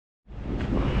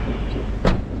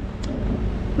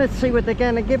Let's see what they're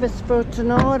going to give us for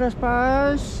tonight, I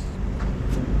suppose.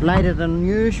 Later than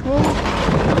usual.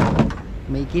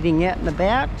 Me getting out and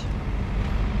about.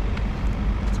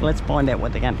 So let's find out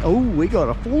what they're going to... Oh, we got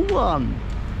a full one.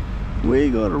 We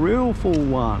got a real full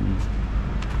one.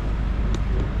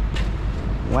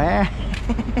 Wow.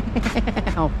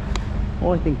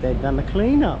 I think they've done a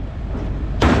clean-up.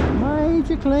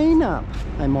 Major clean-up.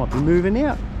 They might be moving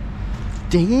out.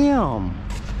 Damn.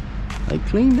 They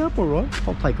cleaned up alright.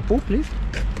 I'll take a forklift.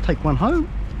 Take one home.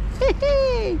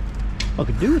 I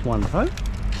could do with one at home.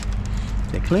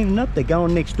 They're cleaning up. They're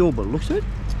going next door, but looks it.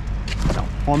 So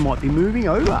I might be moving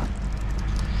over.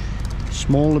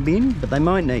 Smaller bin, but they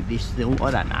might need this still.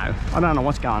 I don't know. I don't know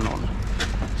what's going on.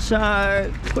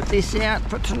 So put this out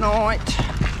for tonight.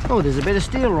 Oh, there's a bit of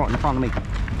steel right in front of me.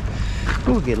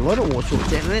 We'll get a lot of all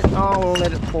sorts out of it. Oh, we'll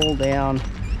let it fall down.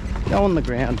 Go on the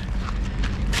ground.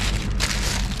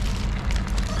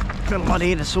 Got a lot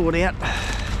here to sort out.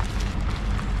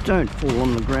 Don't fall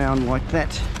on the ground like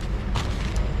that.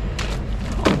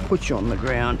 I'll put you on the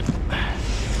ground.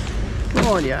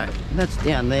 Rightio, that's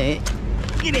down there.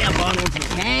 Get our bottles and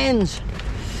cans.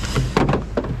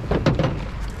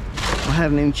 I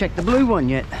haven't even checked the blue one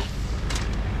yet.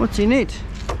 What's in it?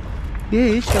 Yeah,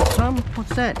 it's got some.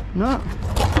 What's that? No.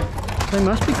 They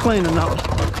must be cleaning up.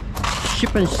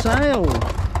 Shipping sail.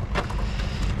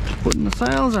 Putting the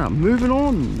sails up. Moving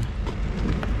on.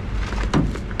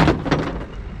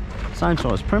 Same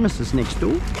size premises next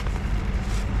door.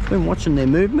 Been watching their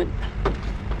movement.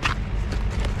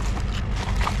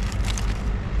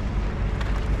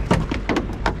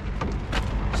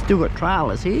 Still got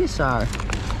trailers here, so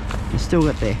they still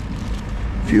got their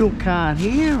fuel card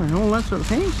here and all that sort of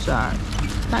thing, so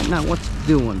don't know what's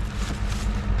doing.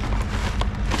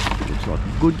 Looks like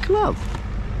a good glove.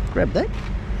 Grab that.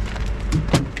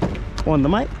 Find the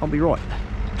mate, I'll be right.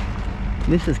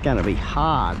 This is going to be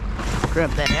hard.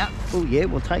 Grab that out. Oh yeah,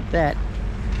 we'll take that.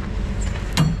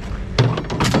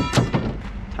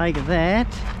 Take that.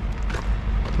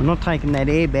 We're not taking that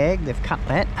airbag, they've cut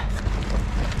that.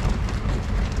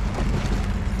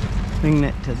 Bring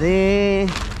that to there.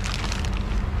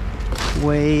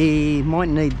 We might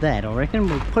need that, I reckon.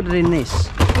 We'll put it in this.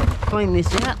 Clean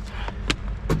this out.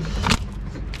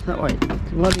 That way,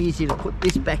 it's a lot easier to put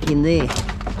this back in there.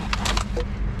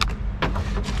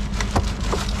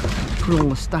 Put all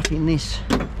the stuff in this.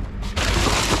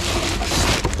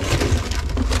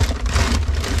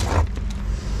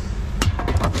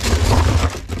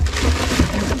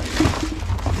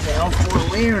 The alfoil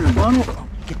there in a bottle.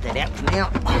 Get that out for now.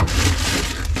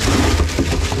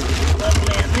 Bottle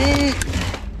down there.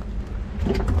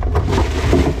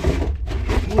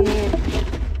 Yeah.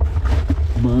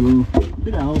 Bottle.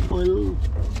 Bit of alfoil.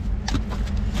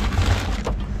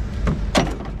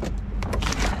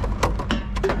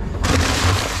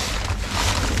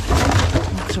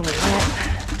 That's all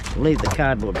that. Leave the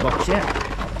cardboard box out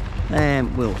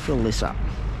and we'll fill this up.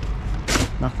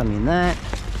 Nothing in that.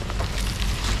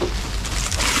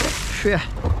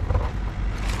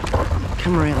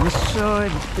 Come around this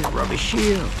side, a bit of rubbish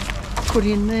here, put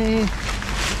in there.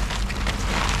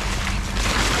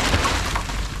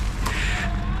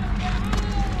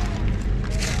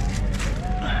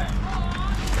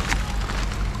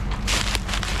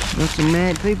 Got some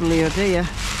mad people here, I tell you.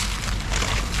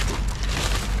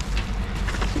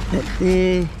 Put that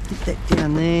there, put that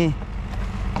down there.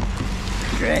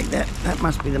 Drag that, that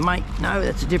must be the mate. No,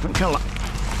 that's a different colour.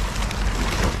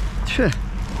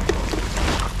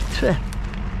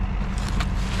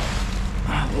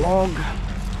 Log.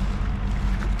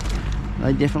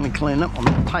 They definitely clean up. I'm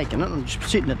not taking it, I'm just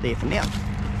sitting it there for now.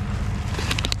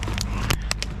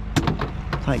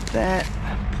 Take that,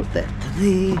 put that to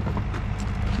there.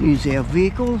 Use our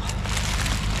vehicle.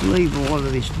 Leave a lot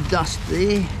of this dust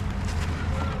there.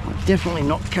 I'm definitely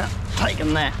not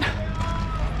taking that.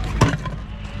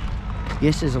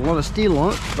 Yes, there's a lot of steel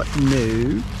on it, but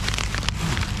no.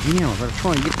 Now I've got to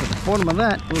try and get to the bottom of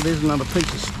that. Well, there's another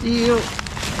piece of steel.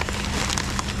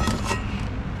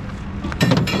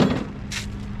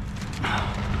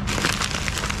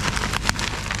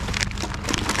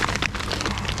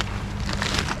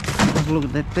 Have a look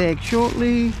at that bag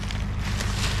shortly.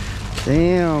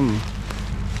 Damn.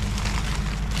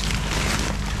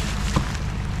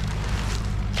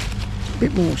 A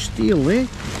bit more steel there.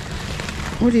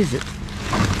 What is it?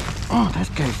 Oh, that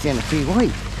goes down a fair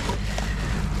way.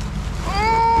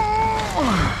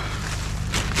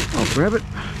 I'll grab it.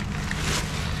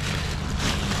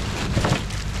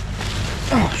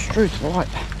 Oh, straight to the light.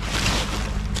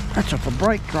 That's off a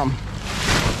brake drum.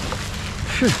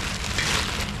 Phew.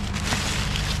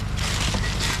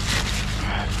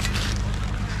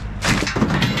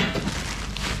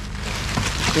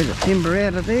 Bit of timber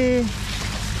out of there.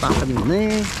 Stuff it in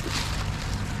there.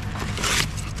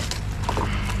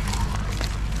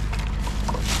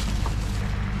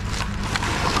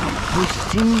 This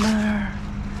timber.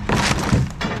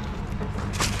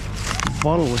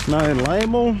 Bottle with no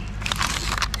label.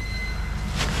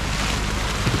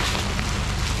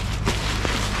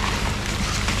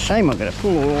 Shame I've got to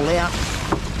pull it all out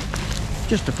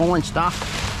just to find stuff.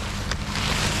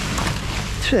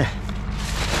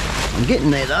 I'm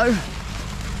getting there though.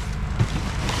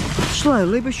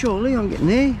 Slowly but surely I'm getting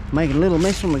there. Making a little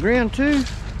mess on the ground too.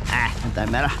 It don't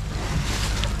matter.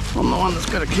 I'm the one that's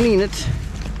got to clean it.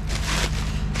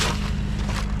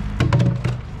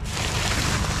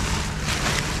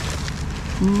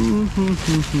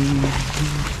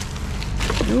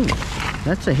 Oh,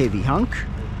 that's a heavy hunk.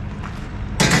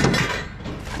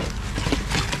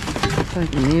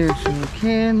 Take in here so I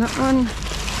can, that one.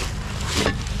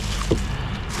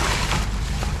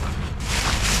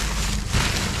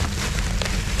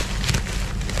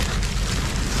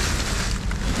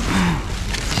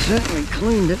 Certainly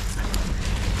cleaned it.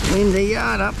 Cleaned the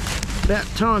yard up. About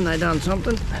time they done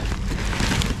something.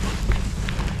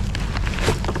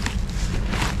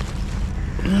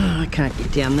 Oh, I can't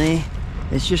get down there.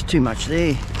 There's just too much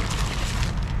there.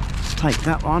 Let's take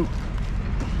that one.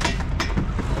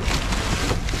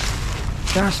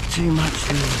 Just too much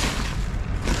there.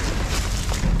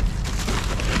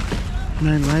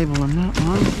 No label on that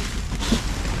one.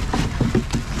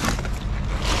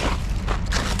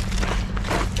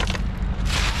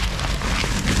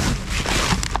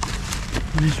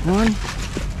 There's one.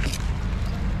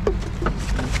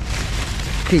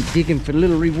 Keep digging for a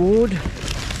little reward.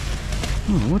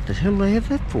 Oh, what the hell do they have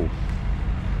that for?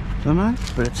 Don't know,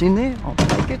 but it's in there. I'll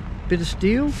take it. Bit of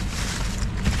steel.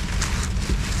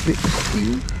 Bit of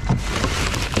steel.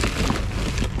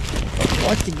 I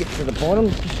like to get to the bottom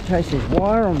just in case there's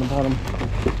wire on the bottom.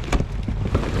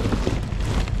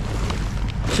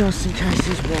 Just in case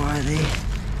there's wire there.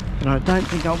 But I don't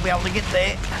think I'll be able to get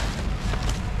there.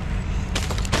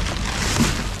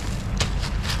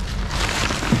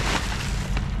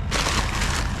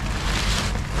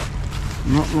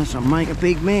 Not unless I make a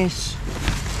big mess.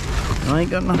 I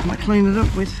ain't got nothing to clean it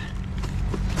up with.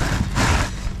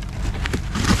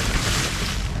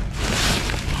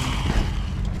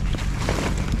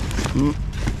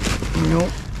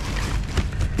 Nope.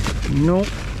 Nope.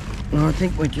 No, I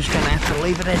think we're just going to have to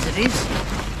leave it as it is.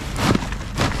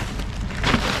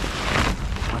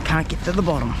 I can't get to the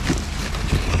bottom.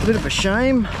 A bit of a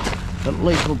shame, but at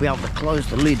least we'll be able to close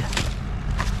the lid.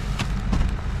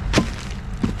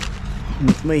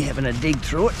 With me having to dig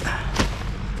through it.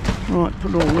 Right,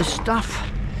 put all this stuff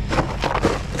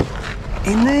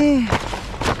in there.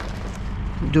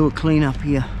 We'll do a clean up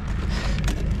here.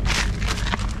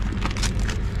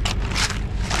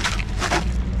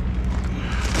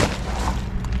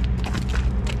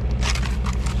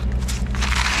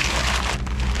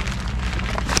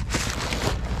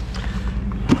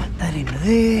 Put that into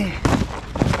there.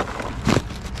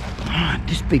 Right,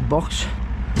 this big box,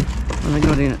 what have I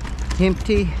got in it?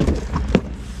 Empty,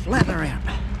 flatten her out.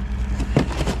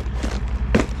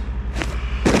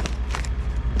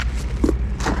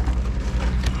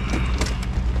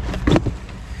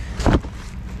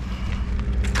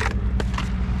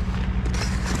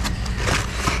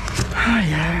 Oh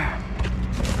yeah,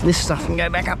 this stuff can go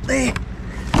back up there.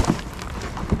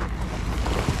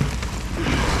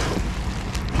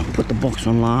 Put the box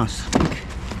on last.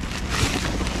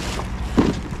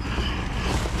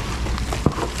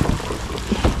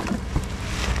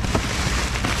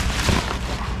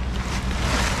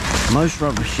 Most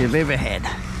rubbish you've ever had.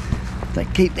 If they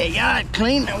keep their yard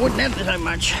clean, they wouldn't have so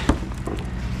much.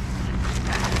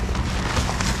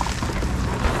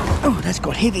 Oh, that's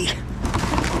got heavy.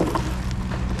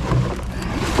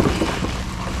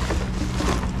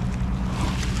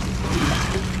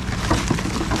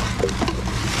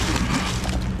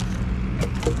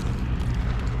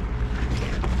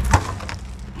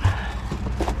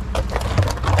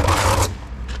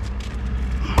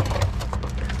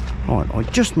 I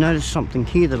just noticed something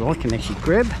here that I can actually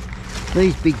grab.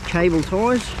 These big cable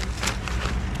ties.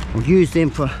 I'll use them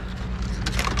for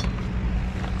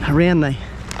around the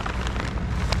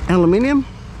aluminium.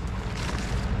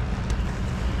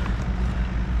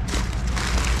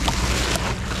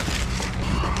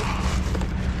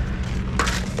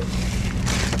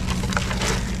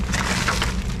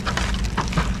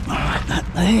 Alright, that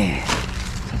there.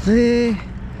 There.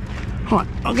 Right,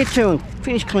 I'll get to and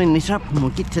finish cleaning this up and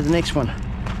we'll get to the next one.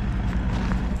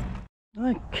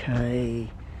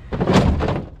 Okay,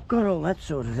 got all that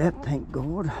sorted out, thank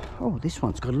God. Oh, this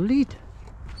one's got a lid.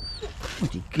 Well,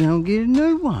 you go and get a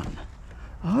new one.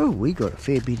 Oh, we got a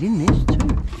fair bit in this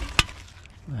too.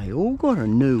 They all got a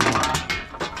new one.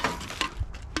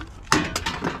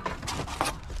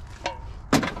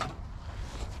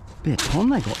 Bet on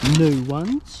they got new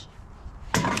ones.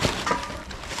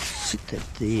 Sit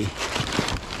that there.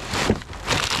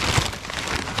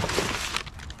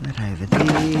 That over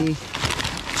there.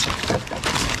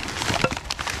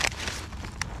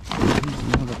 Here's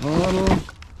another bottle.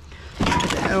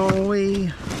 Towel.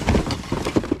 Yeah,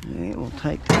 we'll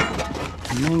take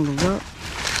that mangled up.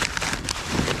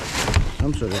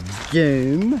 Some sort of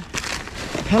doom.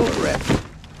 Pellet wrap.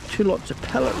 2 lots of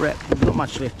pellet wrap. Not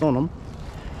much left on them.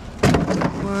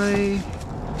 Way.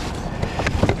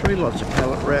 3 lots of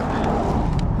pellet wrap.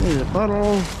 There's a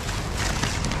bottle.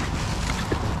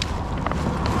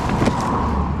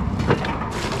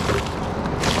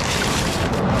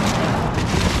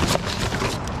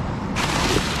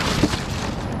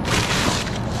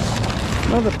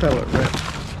 Another pellet wrap.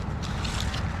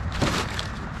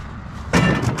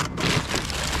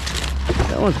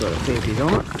 That one's got a fair bit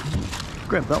on it.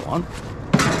 Grab that one.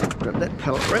 Grab that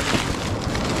pellet wrap.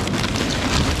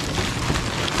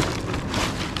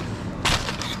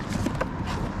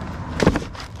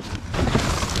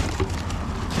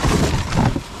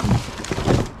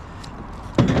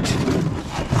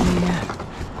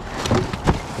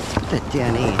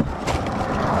 Down here.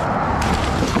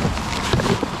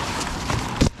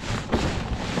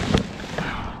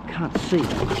 Can't see.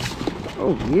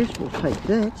 Oh yes, we'll take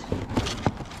that.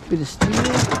 Bit of steel,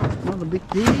 another bit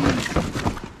there.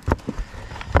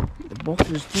 The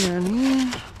boxes down here.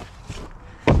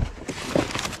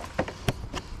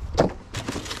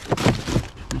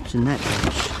 What's in that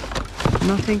box?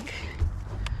 Nothing.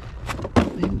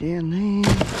 Then down there.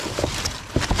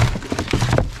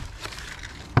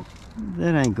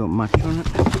 That ain't got much on it.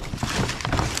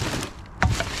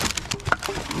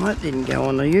 That didn't go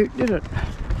on the ute, did it?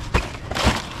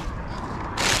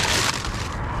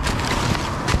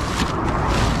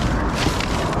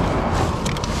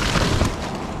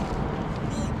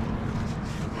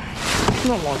 It's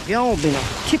not like the old bin.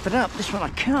 I'll tip it up. This one I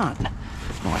can't.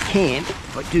 Well, I can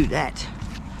if I do that.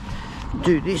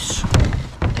 Do this.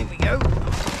 There we go.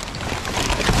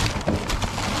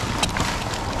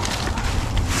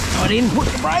 I didn't put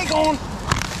the brake on.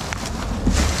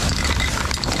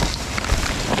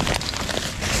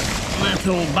 That's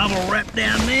all bubble wrap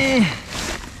down there.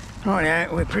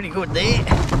 Rightio, we're pretty good there.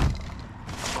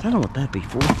 I don't know what that'd be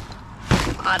for.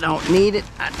 I don't need it.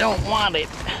 I don't want it.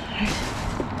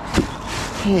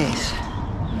 Yes.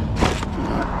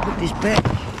 Right, put this back.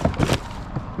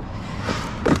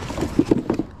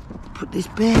 Put this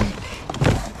back.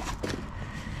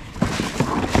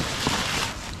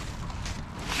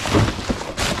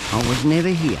 I was never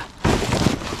here.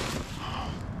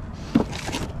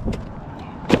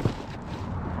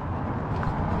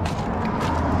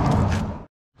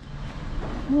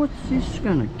 What's this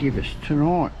gonna give us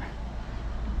tonight?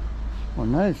 I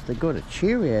noticed they got a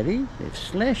chair out here. They've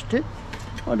slashed it.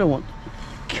 I don't want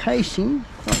casing.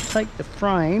 I'll take the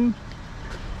frame.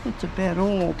 That's about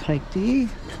all I'll take there.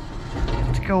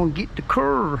 Let's go and get the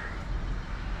car.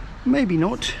 Maybe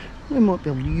not. We might be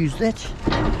able to use that.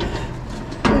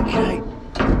 Okay,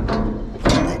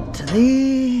 that to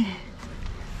there.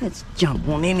 Let's jump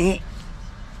on in here.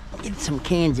 Get some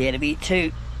cans out of here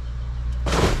too.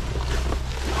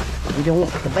 We don't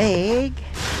want the bag.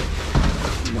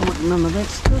 We don't want none of that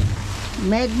stuff.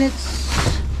 Magnets.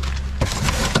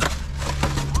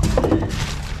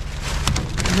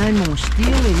 No more steel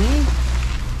in here.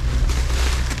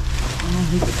 Oh,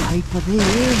 there's the paper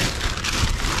there.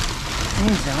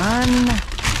 There's the one.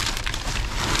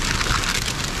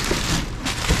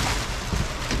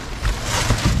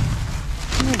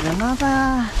 There's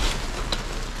another.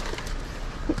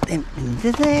 Put them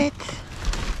into that.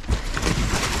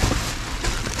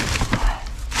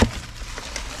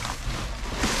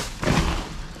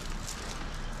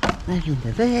 That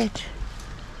into that.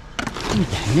 You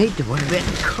don't need to worry about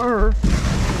the car.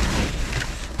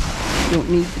 You don't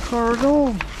need the car at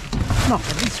all. Not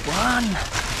for this one.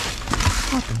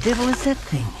 What the devil is that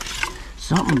thing?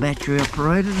 Something battery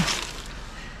operated.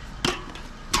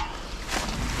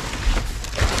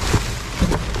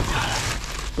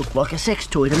 Looked like a sex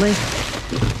toy to me.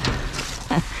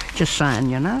 Just saying,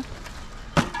 you know.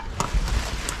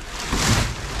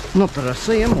 Not that I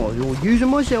see them or use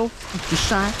them myself. Just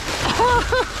saying.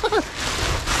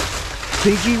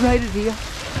 PG rated here.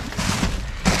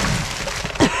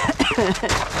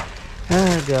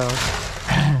 Oh God.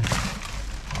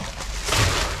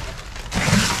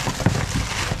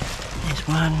 There's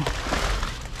one.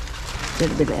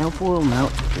 Get a bit of alfoil, no,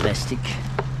 plastic.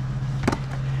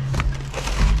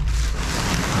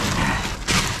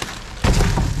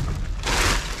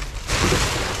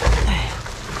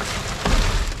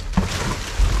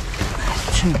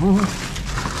 There's 2 more.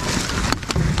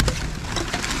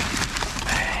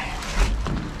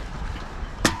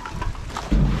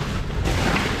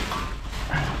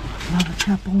 Another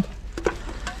couple.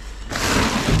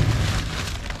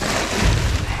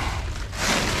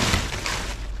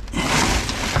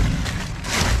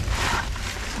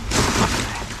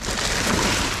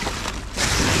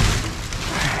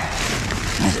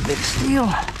 There's a bit of steel.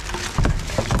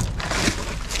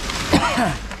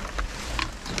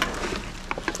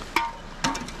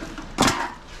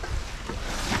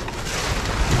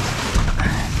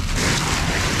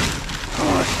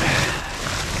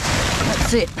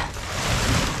 That's it.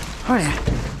 Oh yeah.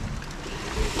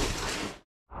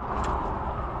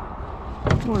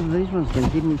 What are these ones going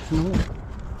to give me for naught?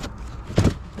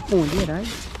 Oh yeah, eh?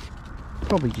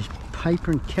 Probably just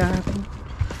paper and cardboard.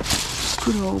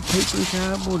 Good old paper and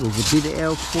cardboard. There's a bit of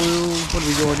alfoil. What have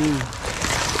we got here?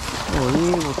 Oh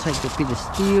yeah, we'll take a bit of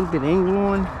steel, a bit of angle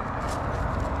line.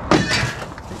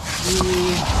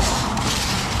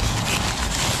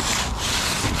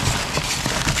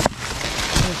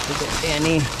 Let's put that down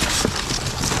here.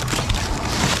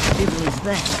 What is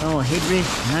that? Oh, a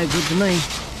headrest. No good to me.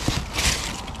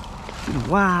 Bit of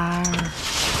wire.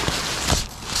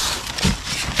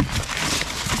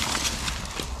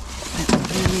 That's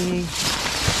there.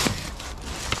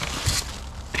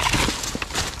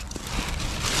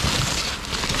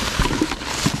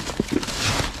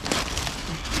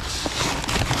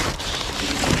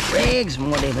 Rags and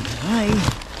whatever today.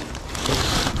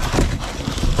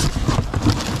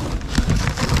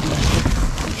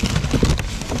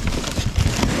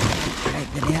 Take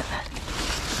that out.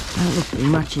 Don't look too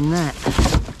much in that.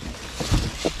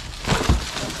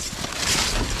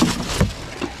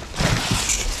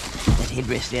 That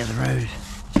headrest down the road.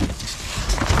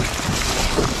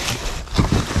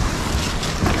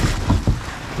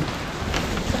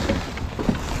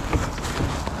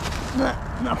 No,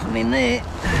 nothing in there.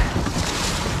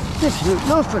 Absolute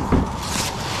nothing.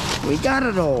 We got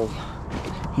it all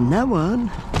in that one.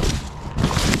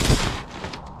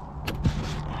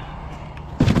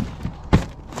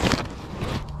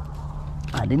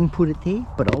 I didn't put it there,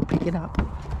 but I'll pick it up.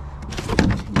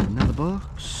 Another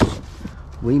box.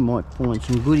 We might find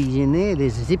some goodies in there.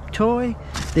 There's a zip tie.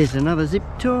 There's another zip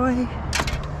tie.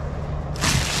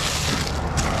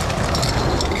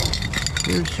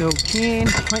 Aerosol can,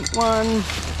 paint one.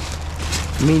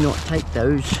 May not take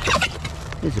those.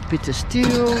 There's a bit of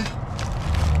steel. What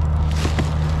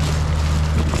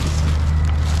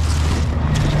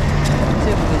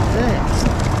is that?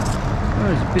 Oh,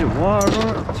 there's a bit of wire on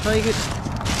it. I'll take it.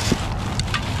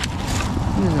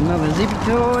 There's another zippy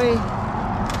tie.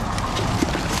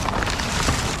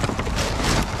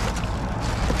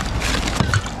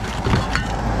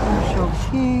 Aerosol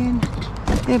can.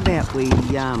 How about we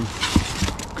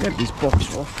grab this box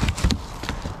off?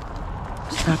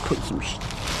 Start putting some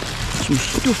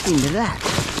stuff into that.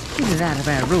 Get it out of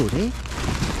our road, eh?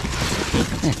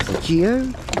 That's the geo.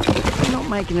 We're not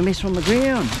making a mess on the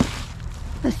ground.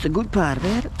 That's the good part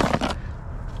about it.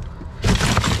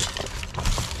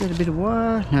 Got a bit of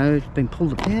wire. No, it's been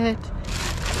pulled apart.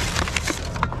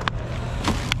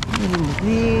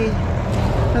 There.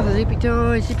 Another zippy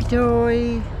tie,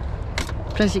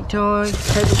 plastic tie,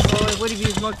 cable tie, whatever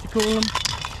you like to call them.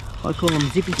 I call them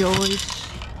zippy ties.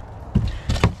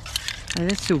 Hey,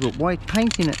 that's still got white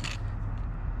paint in it.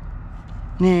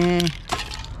 Nah.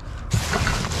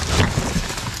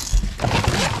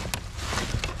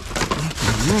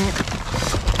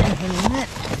 Nothing in that.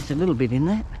 There's a little bit in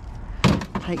that.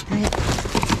 Take that.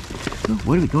 Oh,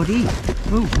 what do we got here?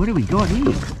 Oh, what do we got here?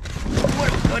 What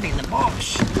have we got in the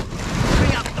box?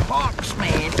 Bring up the box,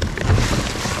 man.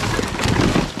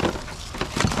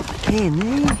 Can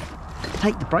there.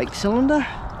 Take the brake cylinder.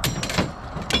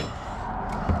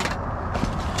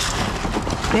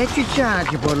 Battery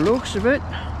charger by the looks of it.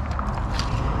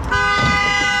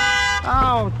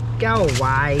 Oh, go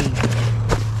away.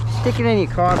 Stick it in your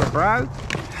car, bro.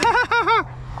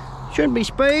 Shouldn't be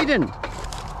speeding.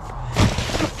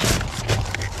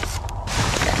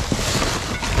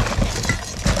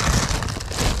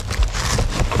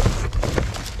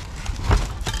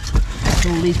 That's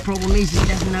all his problem is, he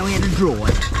doesn't know how to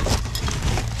drive.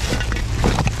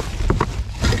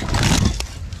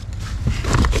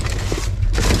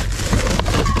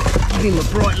 Give him a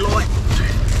bright light.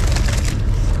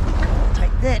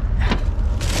 Take that.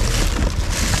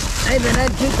 Hey, they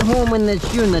don't toot the horn when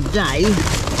it's during the day.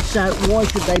 So why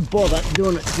should they bother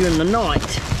doing it during the night?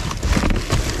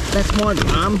 That's my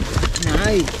drum. No.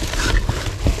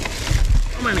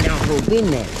 I'm only going for a bin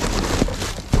now.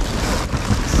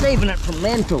 Saving it from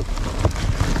landfill.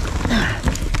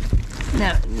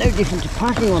 Now, no different to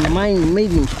parking on the main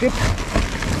medium strip.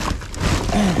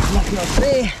 Nothing else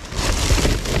there.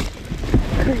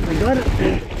 We got it.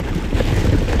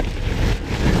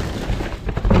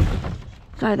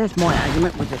 So that's my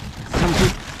argument with it.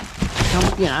 Some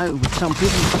people, with some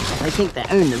people, they think they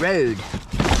own the road.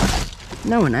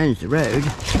 No one owns the road.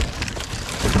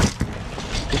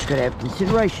 Just got to have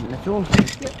consideration, that's all.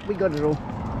 Yep, we got it all.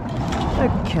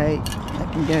 Okay,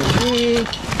 that can go there.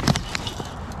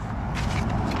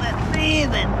 That there,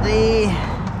 that there.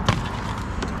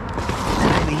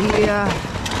 That over here.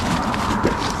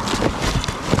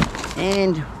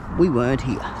 And we weren't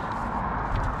here.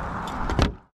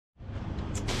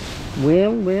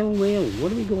 Well, what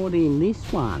do we got in this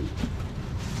one?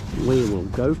 We will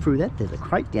go through that. There's a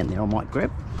crate down there I might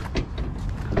grab.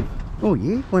 Oh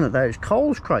yeah, one of those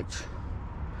Coles crates.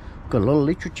 Got a lot of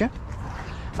literature.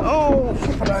 Oh,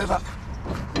 flip it over.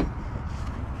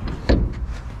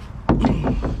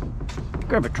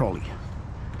 Grab a trolley.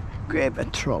 Grab a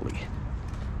trolley.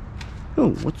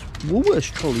 Oh, what's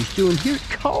Woolworths trolleys doing here at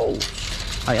Coles?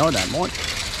 Hey, I don't mind.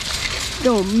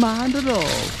 Don't mind at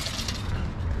all.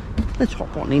 Let's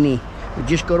hop on in here. We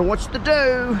just got to watch the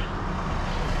dough.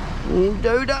 All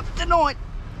doughed up tonight.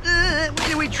 Where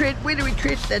do we tread? Where do we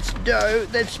tread? That's dough.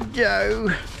 That's dough.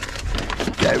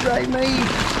 Dough, Ray-me.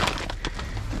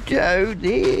 Dough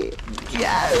there.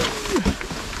 Dough.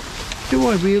 Do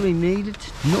I really need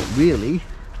it? Not really.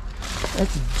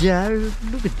 That's dough.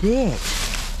 Look at that.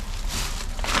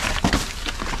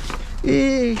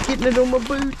 Yeah, getting it on my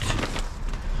boot.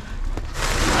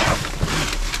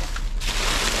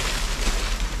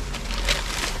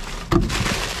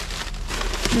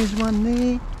 There's one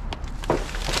there.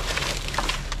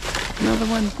 Another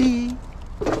one there.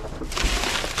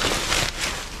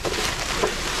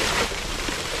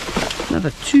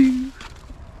 Another two.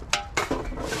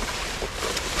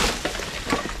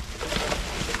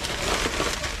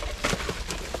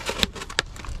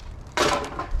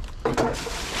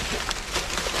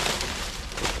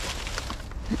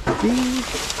 There.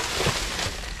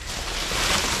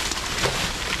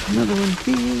 Another one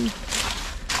there.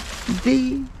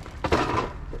 There.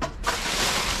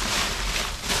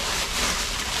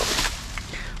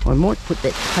 I might put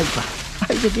that paper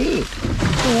over there.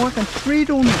 Oh, I can thread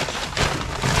on it.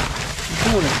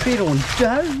 I want to thread on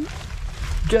dough.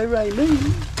 Dough Ray-me.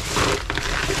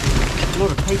 A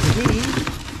lot of paper there.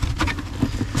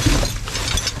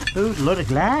 Oh, a lot of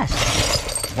glass.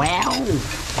 Wow.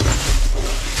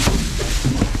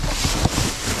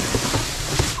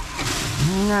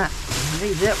 Nah,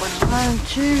 leave that one alone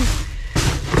too.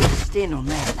 Stand on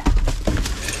that.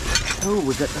 Oh,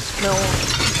 we got the smell.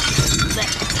 That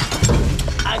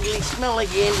ugly smell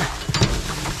again.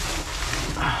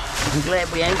 I'm glad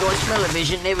we ain't got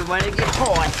smell-o-vision. Everyone will get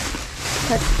high.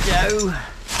 That's dough.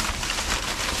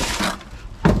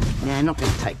 Nah, I'm not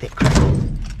going to take that crap.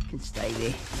 It can stay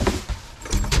there.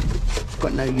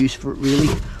 Got no use for it really.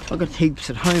 I've got heaps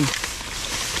at home.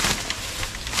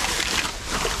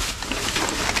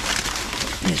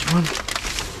 There's one.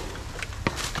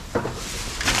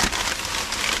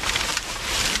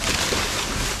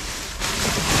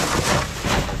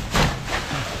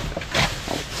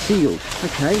 Sealed.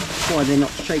 Okay, that's why they're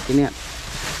not shaking out.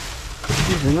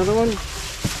 Here's another one.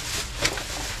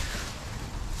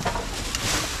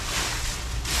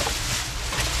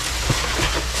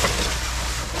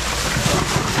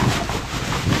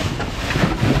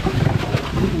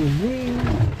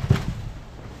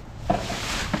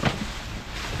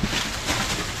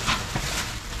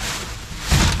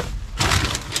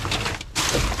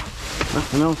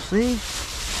 Nothing else there.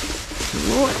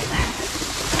 Right.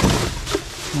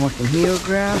 I can hear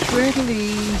grass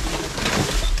readily.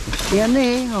 It's down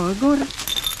there. Oh, I got it.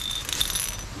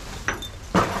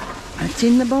 It's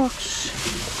in the box.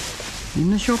 In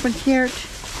the shopping cart.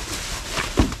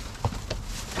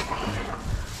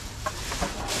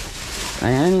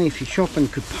 And only if your shopping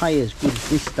could pay as good as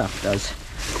this stuff does.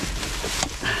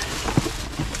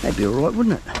 That'd be alright,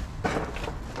 wouldn't it?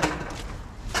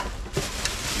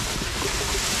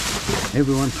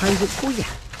 Everyone pays it for you.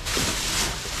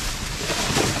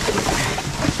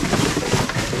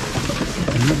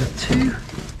 Another two.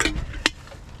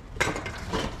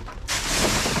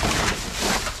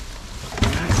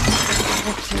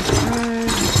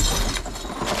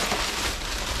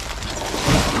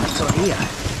 What's on here?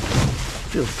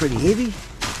 Feels pretty heavy.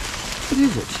 What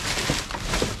is it?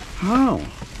 Oh.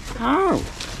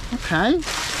 Okay.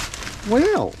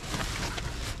 Well,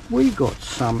 we got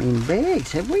some in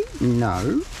bags, have we?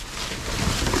 No.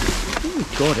 What we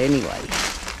got anyway?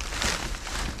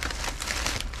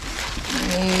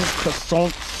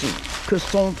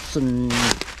 Croissants and...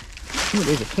 Oh,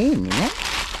 there's a can in that.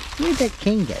 Where'd that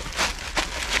can go?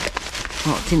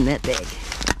 Oh, it's in that bag.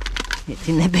 It's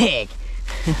in that bag.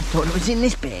 I thought it was in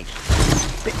this bag.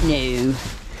 But no.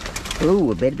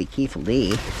 Oh, I better be careful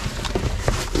there.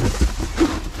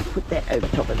 Put that over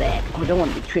top of that. I don't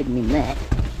want to be treading in that.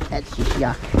 That's just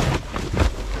yuck.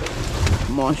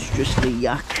 Monstrously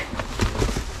yuck.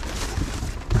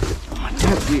 I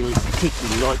don't really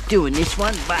particularly like doing this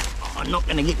one, but I'm not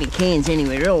going to get my cans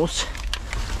anywhere else.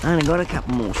 I only got a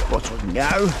couple more spots I can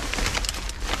go.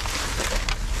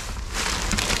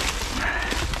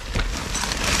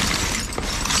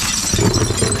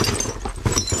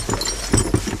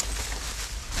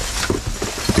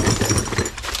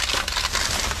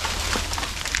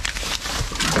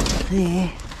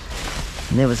 There.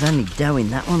 And there was only dough in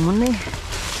that one, wasn't there?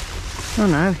 Oh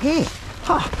no, here.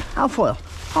 Oh, alfoil.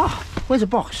 Oh, where's a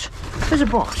box? Where's a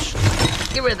box?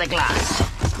 Get rid of the glass.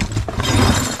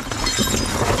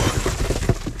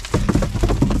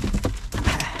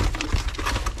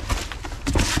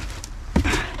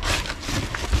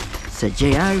 So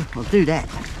Geo, I'll do that.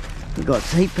 We've got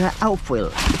a heap of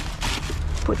alfoil.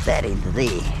 Put that into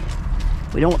there.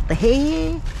 We don't want the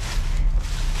hair.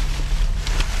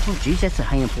 Oh geez, that's a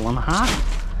handful and a half.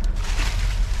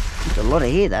 It's a lot of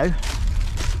hair though.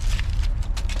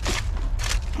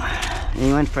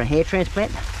 Anyone for a hair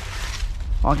transplant?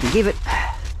 I can give it.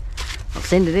 I'll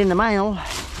send it in the mail.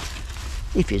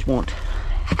 If you want.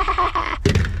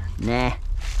 Nah.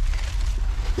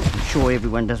 I'm sure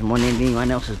everyone doesn't want anyone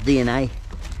else's DNA.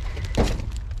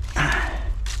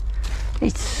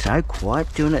 It's so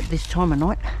quiet doing it this time of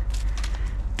night.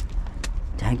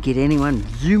 Don't get anyone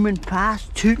zooming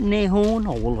past, tooting their horn.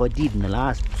 Oh, well, I did in the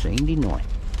last scene, didn't I?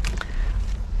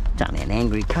 Done an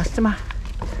angry customer.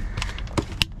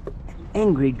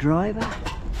 Angry driver,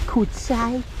 could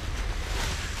say.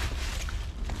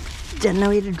 Doesn't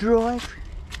know how to drive.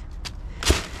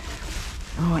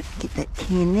 Alright, get that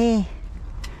can there.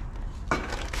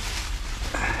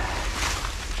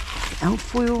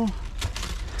 Alfoil.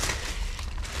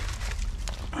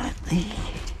 Right there.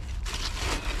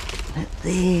 That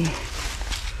there.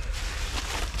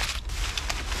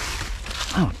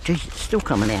 Oh geez, it's still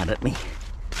coming out at me.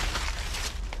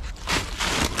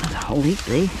 There's a whole heap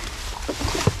there.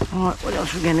 Alright, what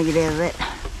else are we going to get out of that?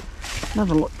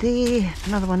 Another lot there,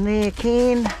 another one there,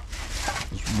 can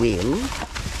as well.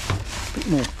 A bit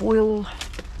more foil.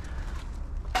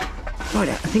 Right,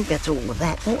 I think that's all of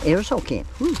that. Oh, aerosol can.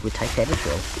 Ooh, we'll take that as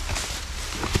well.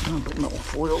 Oh, a bit more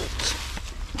foils.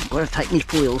 I've got to take these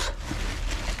foils.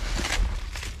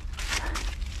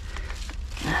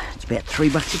 It's about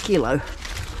 $3 a kilo.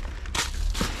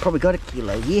 Probably got a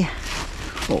kilo here.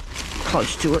 Or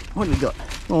close to it. What have we got?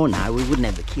 Oh no, we wouldn't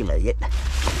have the kilo yet.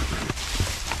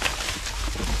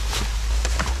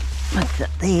 That's that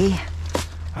there.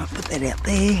 I'll put that out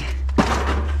there.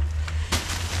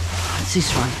 What's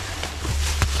this one?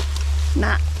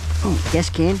 Nah. Oh, gas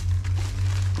can.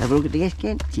 Have a look at the gas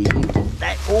can. Gee,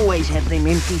 they always have them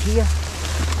empty here.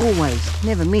 Always.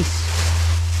 Never miss.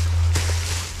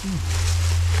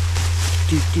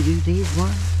 There's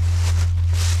one.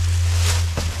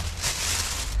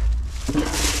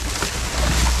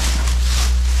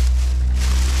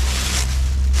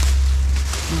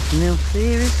 Nothing else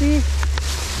there, is there?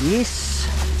 Yes.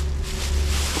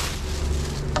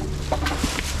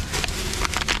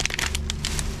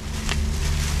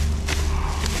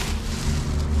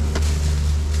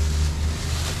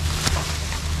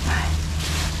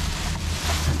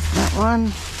 That's that one.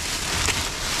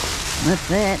 That's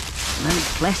that. There's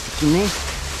plastic in there.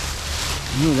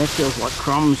 Oh, that feels like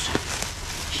crumbs.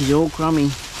 She's all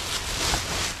crummy.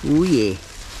 Oh yeah.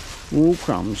 All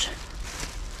crumbs.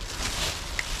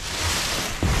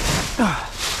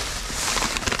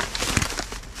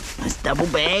 It's double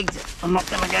bagged. I'm not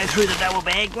going to go through the double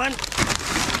bagged one.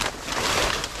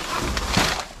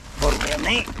 Bottle down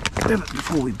there. Grab it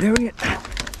before we bury it.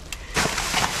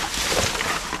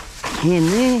 Can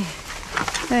there.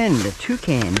 And a 2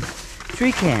 can.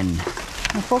 3 can.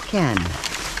 A 4 can.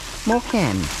 More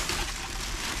can.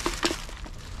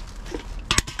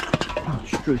 Oh,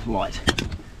 Struth light.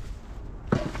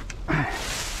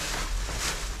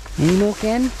 Any more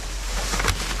can?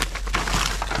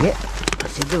 Yep, I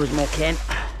said there was more can.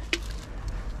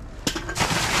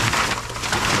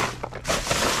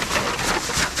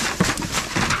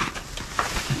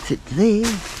 That's it there.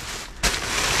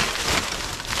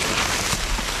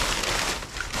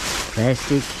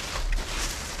 plastic,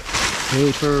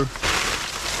 paper,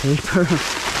 paper,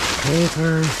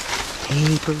 paper,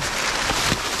 paper.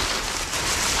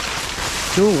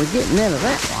 Sure, we're getting out of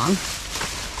that one.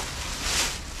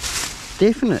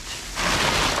 Definite.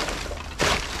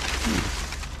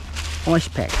 Ice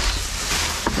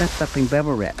packs wrapped up in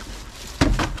bubble wrap.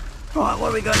 Right, what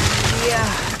have we got here?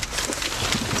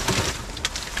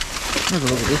 Have a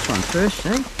look at this one first,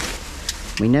 eh?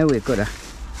 We know we've got a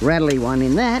rattly one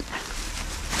in that.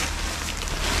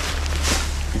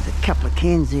 There's a couple of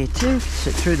cans there too,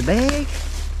 sit through the bag.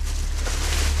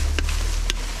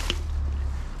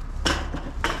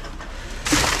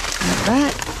 Like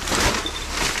that.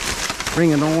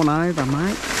 Bring it on over,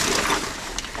 mate.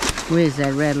 Where's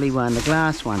that rattly one, the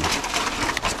glass one?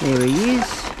 There he is.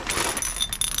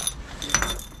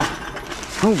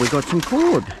 Oh, we got some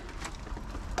cord.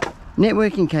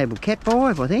 Networking cable, Cat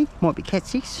 5 I think, might be Cat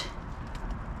 6.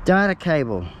 Data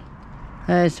cable.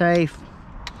 Say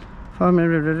 5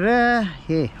 minutes.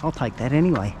 Yeah, I'll take that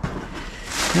anyway.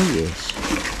 Oh yes.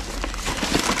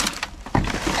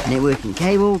 Networking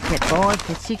cable, Cat 5,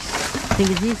 Cat 6, I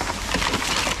think it is.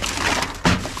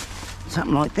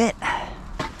 Something like that.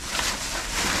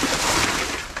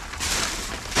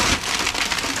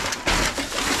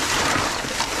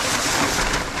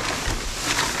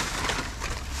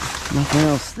 Nothing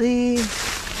else there.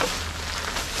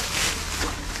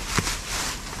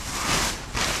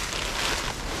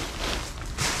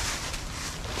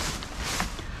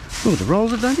 Oh, the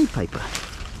rolls of dundee paper.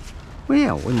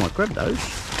 Well, we might grab those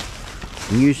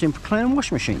and use them for cleaning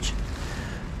washing machines.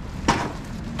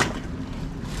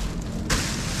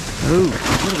 Oh,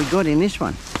 what have we got in this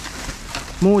one?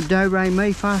 More do, re,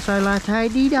 mi, fa, sol, la, te,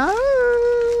 di, do.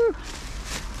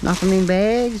 Nothing in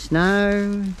bags?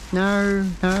 No, no,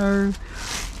 no.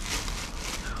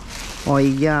 I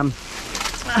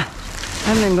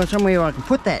haven't even got somewhere I can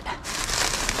put that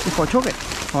if I took it,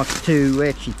 like to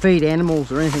actually feed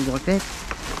animals or anything like that.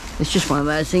 It's just one of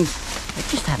those things I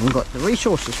just haven't got the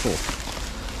resources for.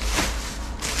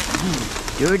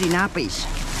 Dirty nappies.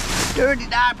 Dirty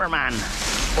diaper man.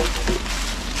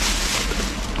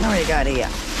 What do you got here?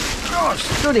 Oh, I've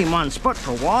stood in one spot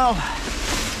for a while.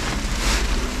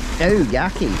 Oh,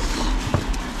 yucky.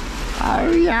 Oh,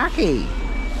 yucky.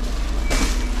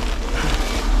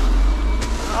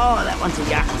 Oh, that one's a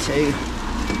yuck too.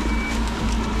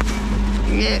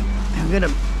 Yeah,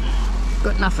 I've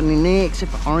got nothing in there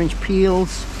except for orange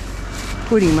peels.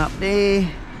 Put him up there.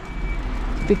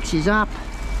 Fixes up.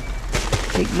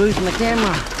 Keep losing the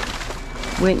camera.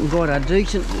 Went and got a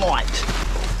decent light.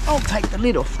 I'll take the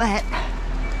lid off that.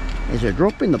 There's a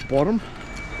drop in the bottom.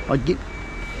 I'd get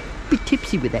bit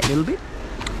tipsy with that little bit.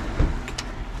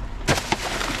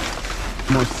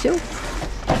 Myself,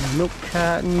 milk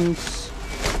cartons,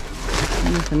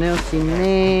 nothing else in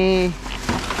there.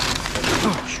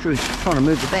 Oh, Struth, trying to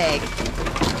move the bag.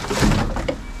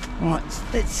 Right,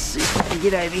 let's see if I can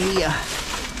get over here.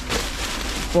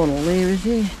 Bottle there, is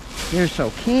there?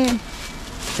 Aerosol can.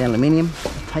 It's aluminium,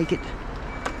 I'll take it.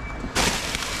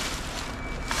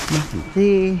 Nothing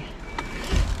there.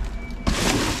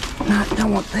 No,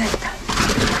 don't want that.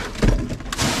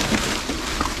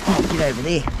 Oh, get over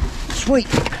there. Sweet.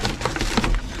 I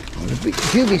was a bit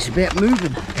dubious about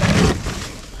moving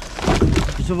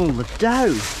because of all the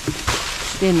dough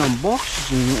standing on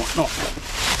boxes and whatnot.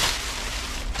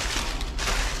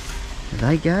 Do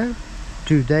they go?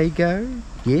 Do they go?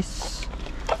 Yes.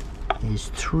 There's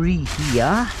 3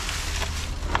 here.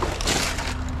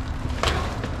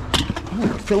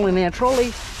 Oh, filling our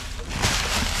trolley.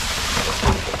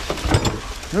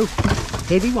 Oh,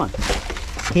 heavy one.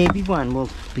 Heavy one. We'll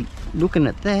be looking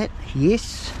at that.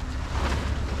 Yes.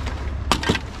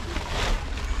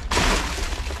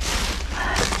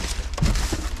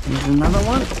 There's another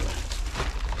one.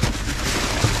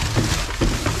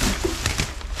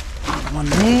 One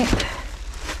there.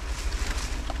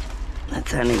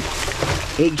 That's only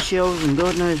eggshells and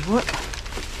God knows what.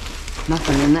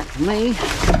 Nothing in that for me.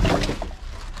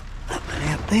 Put that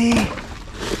out there.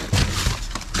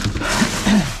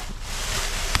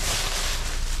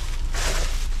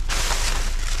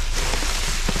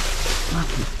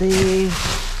 Nothing there.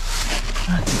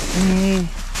 Nothing there.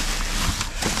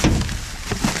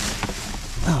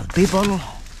 Oh, the beer bottle.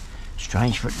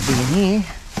 Strange for it to be in here.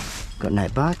 Got no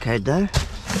barcode though.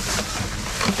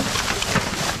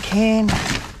 Can.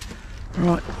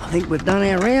 Right, I think we've done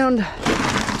our round.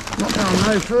 Not going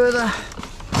no further.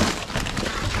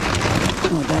 I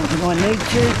don't think I need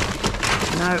to.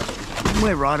 No,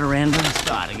 we're right around to the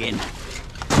start again.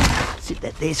 Sit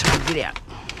that there so I can get out.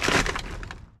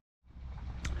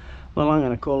 Well, I'm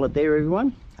going to call it there,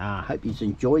 everyone. Hope you've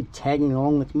enjoyed tagging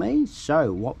along with me.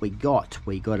 So what we got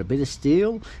a bit of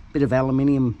steel, bit of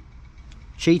aluminium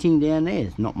sheeting down there.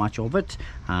 There's not much of it.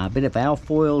 A bit of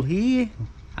alfoil here,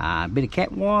 a bit of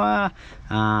cat wire,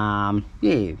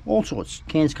 yeah, all sorts.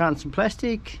 Cans, cartons and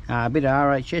plastic, a bit of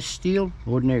RHS steel,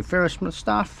 ordinary ferrous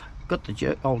stuff. Got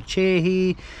the old chair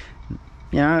here,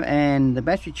 you know, and the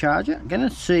battery charger. I'm going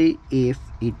to see if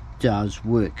it does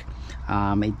work.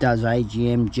 It does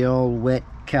AGM, gel, wet,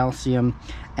 calcium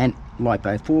and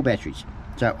LiPo 4 batteries.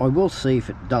 So I will see if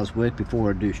it does work before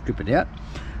I do strip it out.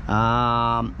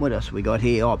 What else have we got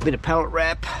here? Oh, a bit of pallet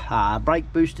wrap,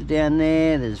 brake booster down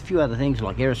there. There's a few other things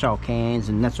like aerosol cans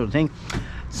and that sort of thing.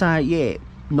 So yeah,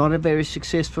 not a very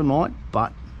successful night,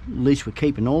 but at least we're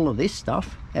keeping all of this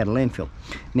stuff out of landfill.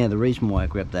 Now the reason why I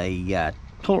grabbed the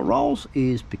toilet rolls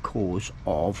is because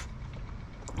of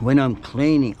when I'm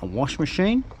cleaning a wash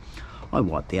machine, I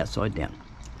wipe the outside down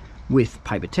with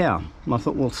paper towel. And I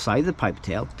thought, well, save the paper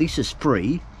towel. This is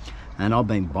free, and I've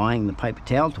been buying the paper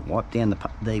towel to wipe down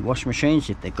the washing machines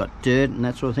if they've got dirt and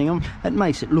that sort of thing on. It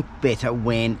makes it look better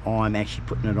when I'm actually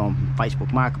putting it on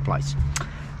Facebook Marketplace.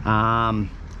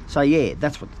 So yeah,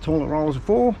 that's what the toilet rolls are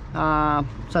for.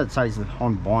 So it saves that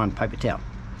I'm buying paper towel.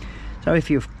 So if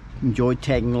you've enjoyed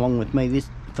tagging along with me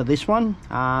for this one,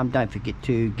 don't forget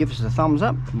to give us a thumbs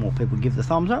up. The more people give the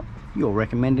thumbs up, you're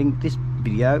recommending this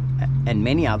video and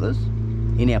many others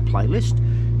in our playlist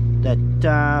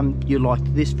that you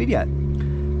liked this video,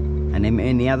 and then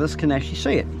many others can actually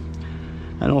see it.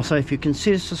 And also, if you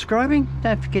consider subscribing,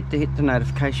 don't forget to hit the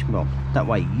notification bell. That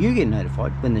way you get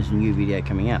notified when there's a new video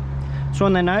coming out. So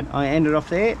on that note, I end it off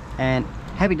there, and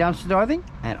happy dumpster diving,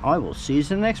 and I will see you in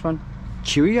the next one.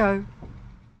 Cheerio.